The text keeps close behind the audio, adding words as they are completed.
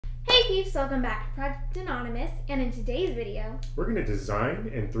peeps, welcome back to Project Anonymous, and in today's video, we're going to design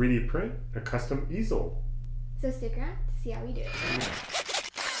and 3D print a custom easel. So stick around to see how we do it.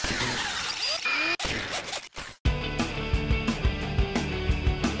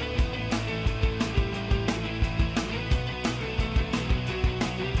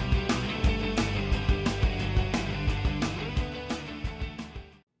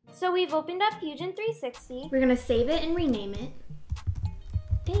 So we've opened up Fusion 360. We're gonna save it and rename it.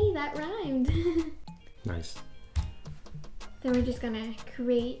 Hey, that rhymed. Nice. Then we're just gonna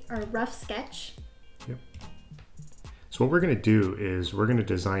create our rough sketch. Yep. So what we're gonna do is we're gonna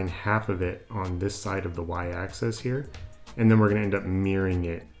design half of it on this side of the y-axis here, and then we're gonna end up mirroring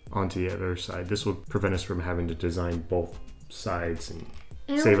it onto the other side. This will prevent us from having to design both sides and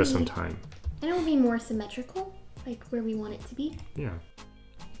save us some time. And it will be more symmetrical, like where we want it to be. Yeah.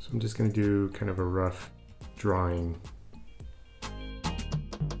 So I'm just gonna do kind of a rough drawing.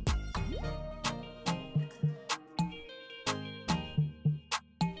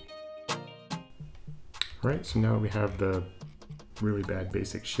 All right, so now we have the really bad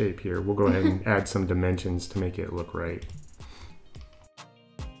basic shape here. We'll go ahead and add some dimensions to make it look right.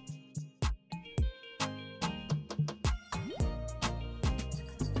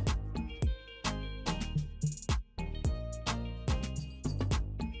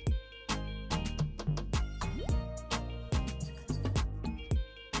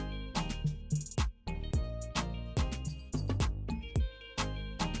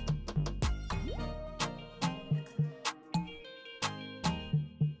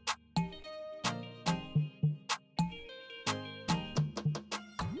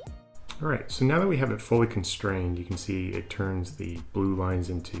 All right, so now that we have it fully constrained, you can see it turns the blue lines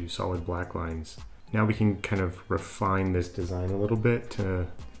into solid black lines. Now we can kind of refine this design a little bit to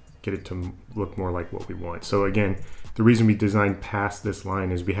get it to look more like what we want. So again, the reason we designed past this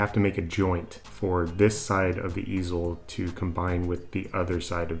line is we have to make a joint for this side of the easel to combine with the other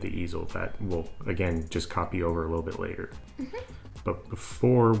side of the easel that we'll, again, just copy over a little bit later. But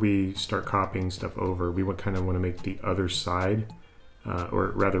before we start copying stuff over, we kind of want to make the other side or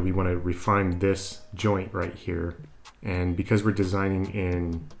rather we want to refine this joint right here. And because we're designing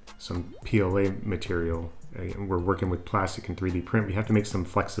in some PLA material, we're working with plastic and 3D print, we have to make some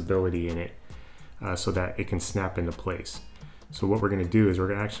flexibility in it so that it can snap into place. So what we're going to do is we're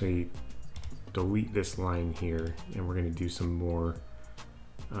going to actually delete this line here, and we're going to do some more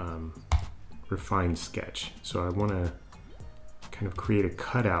refined sketch. So I want to kind of create a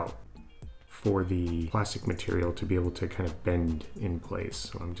cutout for the plastic material to be able to kind of bend in place.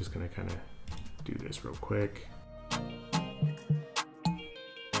 So I'm just going to kind of do this real quick.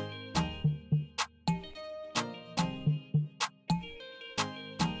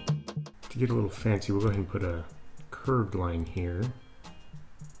 To get a little fancy, we'll go ahead and put a curved line here.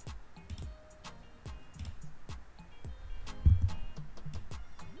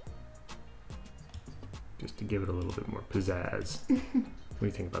 Just to give it a little bit more pizzazz. What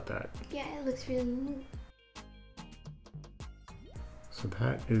do you think about that? Yeah, it looks really neat. So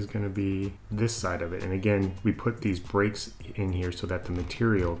that is going to be this side of it. And again, we put these breaks in here so that the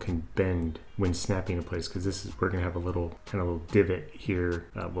material can bend when snapping in place, because this is, we're going to have a little kind of little divot here.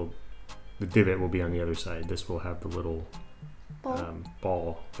 Well, the divot will be on the other side. This will have the little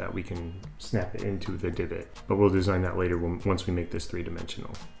ball that we can snap it into the divot. But we'll design that later once we make this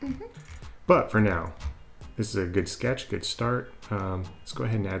three-dimensional. But for now, this is a good sketch, good start. Let's go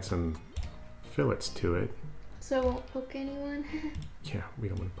ahead and add some fillets to it. So it won't poke anyone? Yeah, we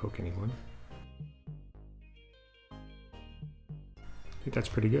don't want to poke anyone. I think that's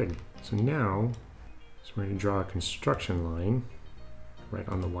pretty good. So now, we're going to draw a construction line right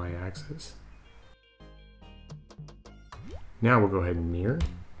on the y-axis. Now we'll go ahead and mirror.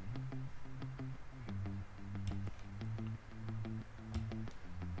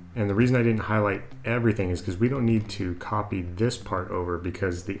 And the reason I didn't highlight everything is because we don't need to copy this part over,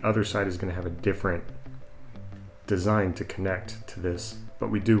 because the other side is going to have a different design to connect to this.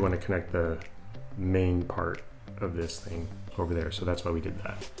 But we do want to connect the main part of this thing over there. So that's why we did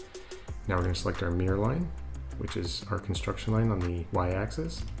that. Now we're going to select our mirror line, which is our construction line on the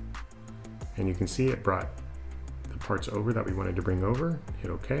y-axis. And you can see it brought the parts over that we wanted to bring over. Hit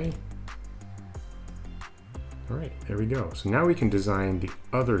OK. All right, there we go. So now we can design the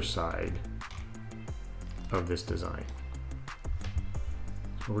other side of this design.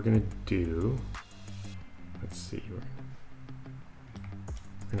 So what we're gonna do, let's see, we're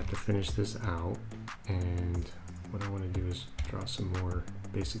gonna have to finish this out. And what I wanna do is draw some more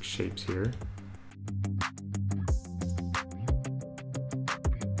basic shapes here.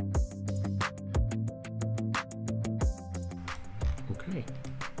 Okay.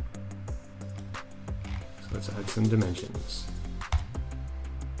 let's add some dimensions.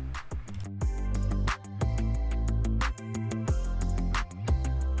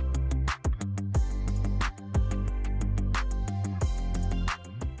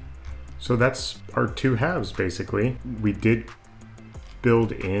 So that's our two halves basically. We did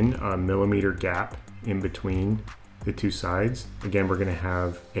build in a millimeter gap in between the two sides. Again, we're gonna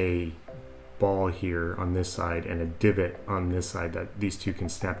have a ball here on this side and a divot on this side that these two can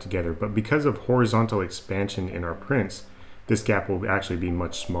snap together. But because of horizontal expansion in our prints, this gap will actually be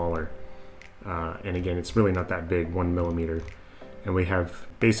much smaller. And again, it's really not that big, 1 millimeter. And we have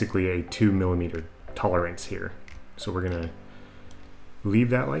basically a 2 millimeter tolerance here. So we're gonna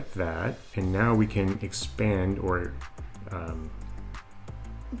leave that like that. And now we can expand or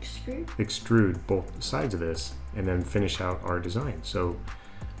extrude both sides of this and then finish out our design. So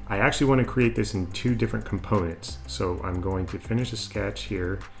I actually want to create this in two different components. So I'm going to finish a sketch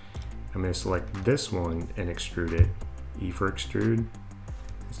here. I'm going to select this one and extrude it. E for extrude.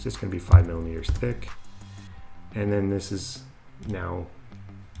 It's just going to be 5 millimeters thick. And then this is now,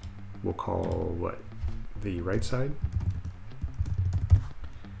 we'll call what? The right side.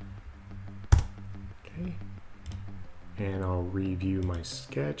 Okay. And I'll review my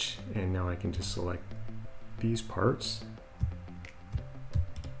sketch, and now I can just select these parts.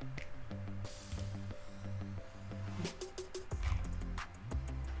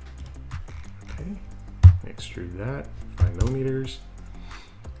 Okay, extrude that, 5 millimeters.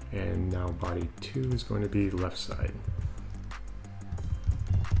 And now body 2 is going to be left side.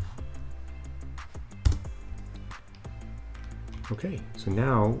 Okay, so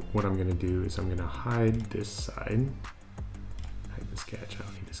now what I'm going to do is I'm going to hide this side. Hide the sketch, I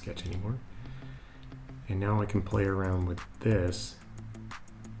don't need the sketch anymore. And now I can play around with this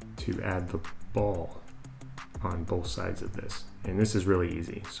to add the ball on both sides of this. And this is really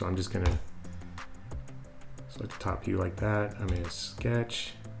easy. So I'm just going to select the top view like that. I'm going to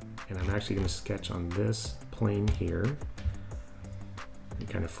sketch, and I'm actually going to sketch on this plane here. You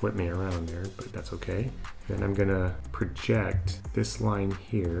kind of flip me around there, but that's okay. Then I'm gonna project this line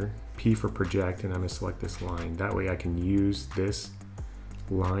here, P for project, and I'm gonna select this line. That way I can use this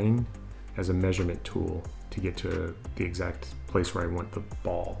line as a measurement tool to get to the exact place where I want the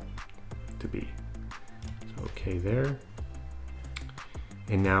ball to be. So okay there.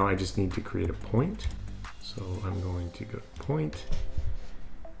 And now I just need to create a point. So I'm going to go to point,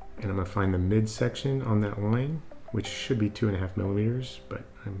 and I'm gonna find the midsection on that line, which should be 2.5 millimeters, but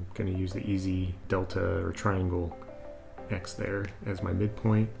I'm gonna use the easy delta or triangle X there as my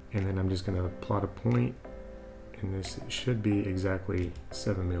midpoint. And then I'm just gonna plot a point, and this should be exactly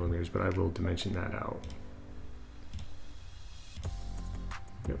 7 millimeters, but I will dimension that out.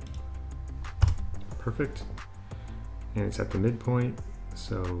 Yep, perfect. And it's at the midpoint.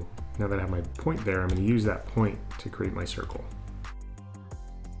 So now that I have my point there, I'm gonna use that point to create my circle.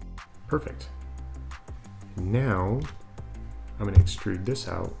 Perfect. Now I'm going to extrude this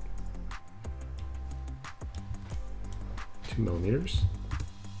out 2 millimeters.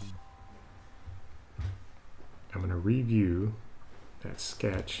 I'm going to review that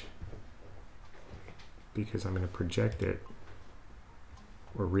sketch because I'm going to project it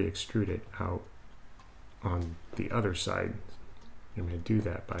or re-extrude it out on the other side. I'm going to do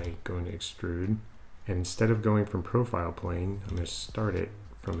that by going to extrude, and instead of going from profile plane, I'm going to start it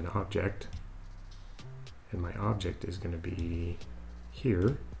from an object. And my object is going to be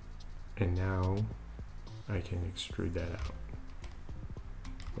here, and now I can extrude that out.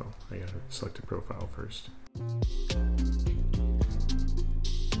 Well, I gotta select a profile first.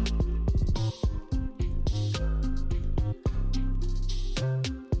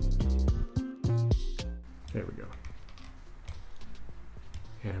 There we go.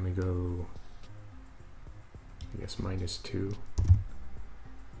 And I'm gonna go, I guess, -2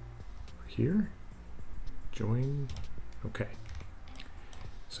 here. Join. Okay.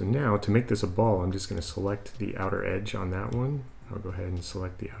 So now to make this a ball, I'm just going to select the outer edge on that one. I'll go ahead and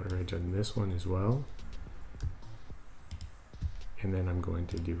select the outer edge on this one as well. And then I'm going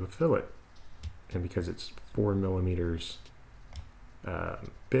to do a fillet. And because it's 4 millimeters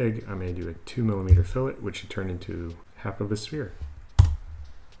big, I'm going to do a 2 millimeter fillet, which should turn into half of a sphere.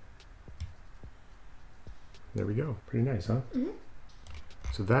 There we go. Pretty nice, huh? Mm-hmm.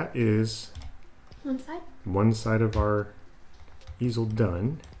 So that is one side of our easel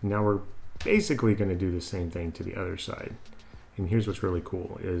done. Now we're basically going to do the same thing to the other side. And here's what's really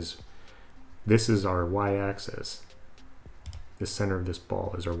cool is this is our y-axis. The center of this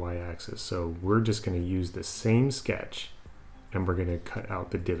ball is our y-axis. So we're just going to use the same sketch, and we're going to cut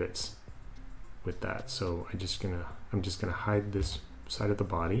out the divots with that. So I'm just going to hide this side of the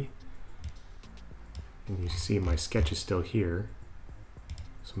body And you see my sketch is still here.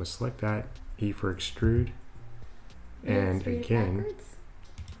 So I'm going to select that, E for extrude. And again,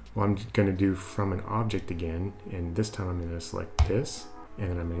 well, I'm going to do from an object again. And this time I'm going to select this.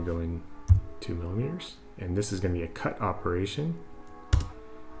 And then I'm going to go in 2 millimeters. And this is going to be a cut operation.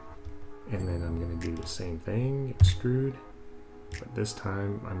 And then I'm going to do the same thing, extrude. But this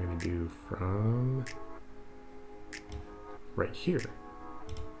time I'm going to do from right here.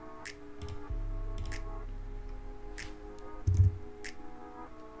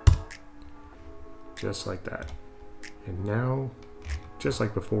 Just like that. And now, just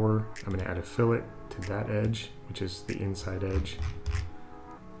like before, I'm going to add a fillet to that edge, which is the inside edge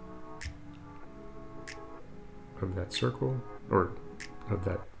of that circle, or of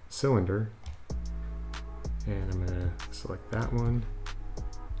that cylinder. And I'm going to select that one,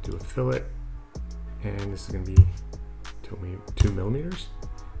 do a fillet, and this is going to be 2 millimeters.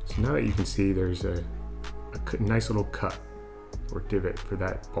 So now that you can see, there's a nice little cut or divot for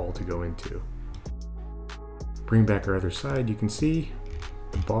that ball to go into. Bring back our other side, you can see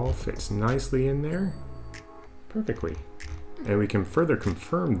the ball fits nicely in there, perfectly. And we can further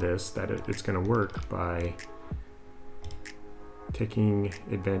confirm this, that it's going to work by taking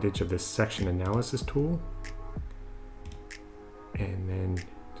advantage of this section analysis tool. And then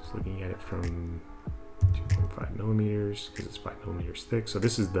just looking at it from 2.5 millimeters, because it's 5 millimeters thick. So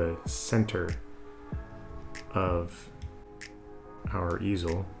this is the center of our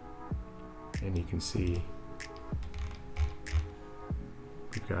easel. And you can see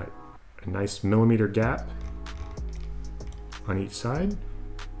we've got a nice millimeter gap on each side.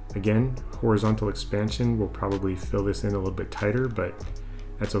 Again, horizontal expansion will probably fill this in a little bit tighter, but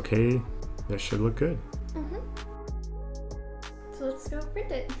that's okay. That should look good. So let's go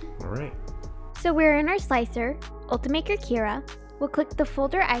print it. All right. So we're in our slicer, Ultimaker Cura. We'll click the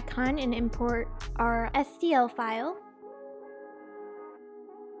folder icon and import our STL file.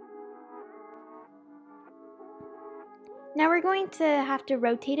 Now we're going to have to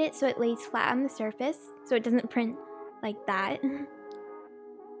rotate it so it lays flat on the surface, so it doesn't print like that.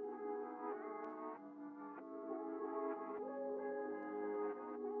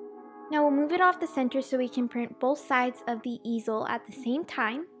 Now we'll move it off the center so we can print both sides of the easel at the same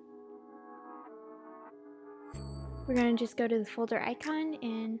time. We're going to just go to the folder icon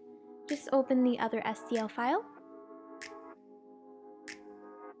and just open the other STL file.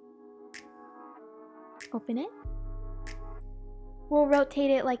 Open it. We'll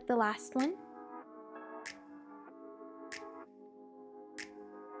rotate it like the last one.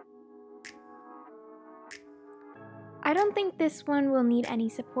 I don't think this one will need any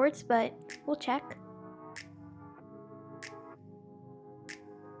supports, but we'll check.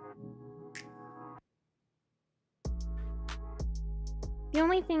 The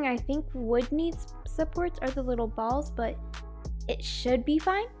only thing I think would need supports are the little balls, but it should be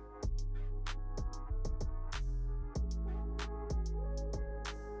fine.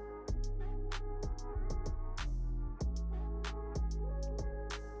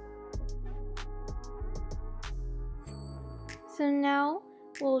 So now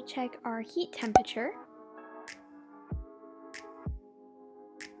we'll check our heat temperature.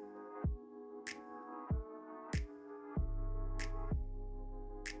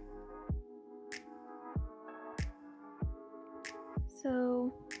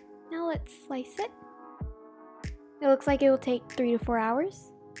 So now let's slice it. It looks like it will take 3 to 4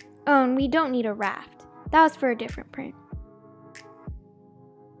 hours. Oh, and we don't need a raft. That was for a different print.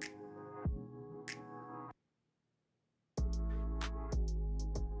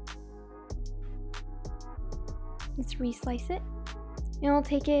 Let's reslice it. And it'll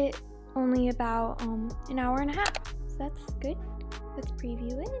take it only about an hour and a half. So that's good. Let's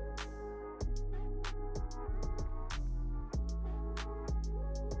preview it.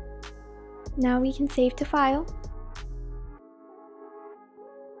 Now we can save to file.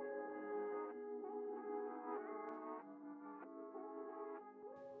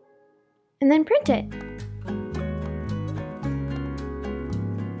 And then print it.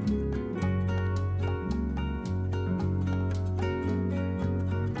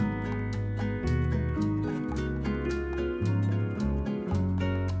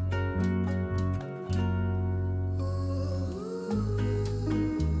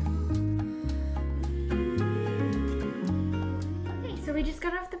 So we just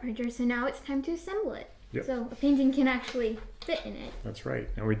got off the printer, so now it's time to assemble it. Yep. So a painting can actually fit in it. That's right.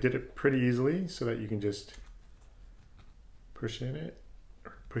 And we did it pretty easily so that you can just push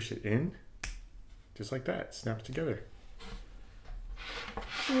in, just like that. Snaps together.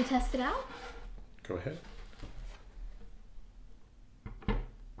 Can we test it out? Go ahead.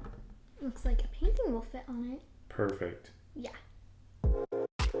 Ooh, looks like a painting will fit on it. Perfect. Yeah.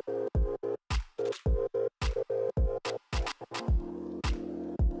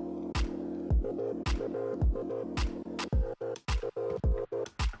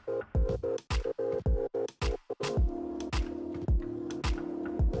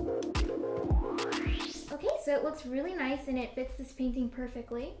 Okay, so it looks really nice and it fits this painting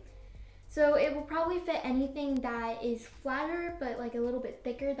perfectly. So it will probably fit anything that is flatter but like a little bit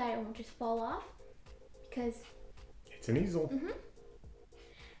thicker that it won't just fall off because it's an easel.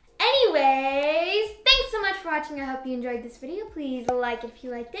 Anyways, thanks so much for watching. I hope you enjoyed this video. Please like it if you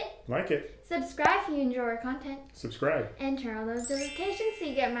liked it. Like it. Subscribe if you enjoy our content. Subscribe. And turn on those notifications so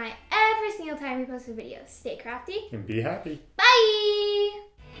you get my every single time we post a video. Stay crafty. And be happy. Bye!